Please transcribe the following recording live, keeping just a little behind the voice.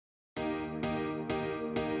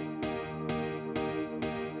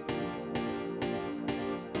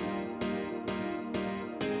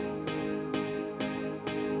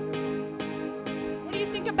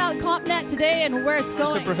think about CompNet today and where it's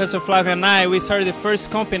going? So Professor Flavio and I, we started the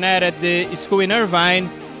first CompNet at the school in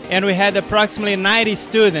Irvine, and we had approximately 90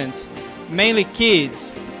 students, mainly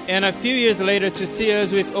kids. And a few years later, to see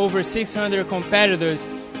us with over 600 competitors,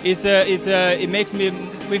 it makes me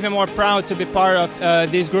even more proud to be part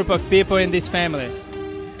of this group of people in this family.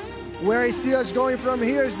 Where I see us going from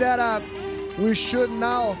here is that we should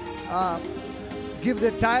now give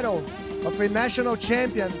the title of a national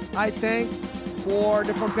champion, I think, for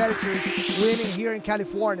the competitors winning here in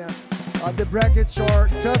California. The brackets are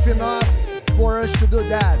tough enough for us to do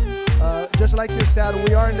that. Just like you said,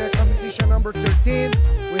 we are in the competition number 13.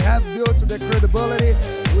 We have built the credibility.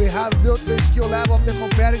 We have built the skill level of the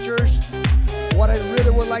competitors. What I really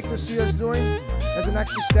would like to see us doing as a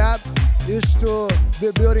next step is to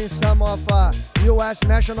be building some of U.S.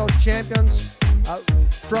 national champions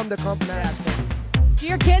from the CompNet. Do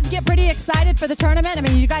your kids get pretty excited for the tournament? I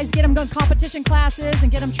mean, you guys get them going competition classes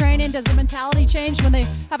and get them training. Does the mentality change when they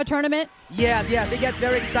have a tournament? Yes, they get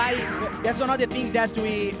very excited. That's another thing that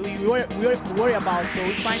we worry about. So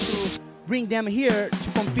we're trying to bring them here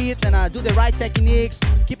to compete and do the right techniques,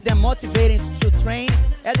 keep them motivated to train,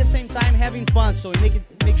 at the same time having fun. So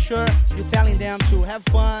make sure you're telling them to have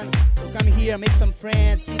fun, so come here, make some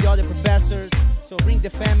friends, see the other professors, so bring the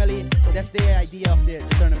family. So that's the idea of the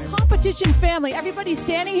tournament. Competition family, everybody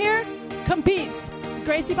standing here competes.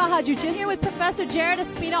 Gracie Barra Jiu-Jitsu here with Professor Jared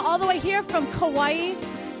Espina, all the way here from Kauai,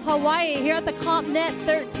 Hawaii, here at the CompNet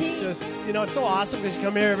 13. It's just, you know, it's so awesome because you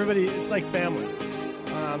come here, everybody, it's like family.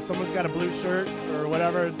 Someone's got a blue shirt or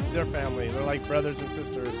whatever, they're family. They're like brothers and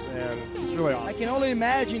sisters, and it's just really awesome. I can only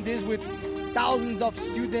imagine this with thousands of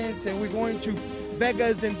students, and we're going to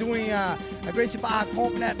Vegas and doing a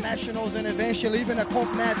GbCompNet Nationals and eventually even a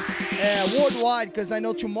CompNet worldwide, because I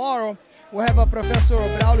know tomorrow we'll have a Professor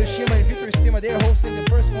Braulio Schima and Victor Estima there hosting the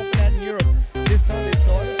first CompNet in Europe this Sunday,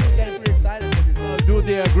 so I'm getting pretty excited for this. Do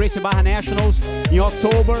the GbCompNet Nationals in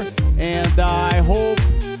October, and I hope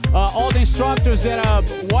all the instructors that are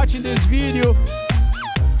watching this video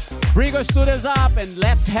bring our students up and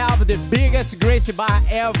let's have the biggest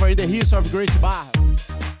GbCompNet ever in the history of GbCompNet.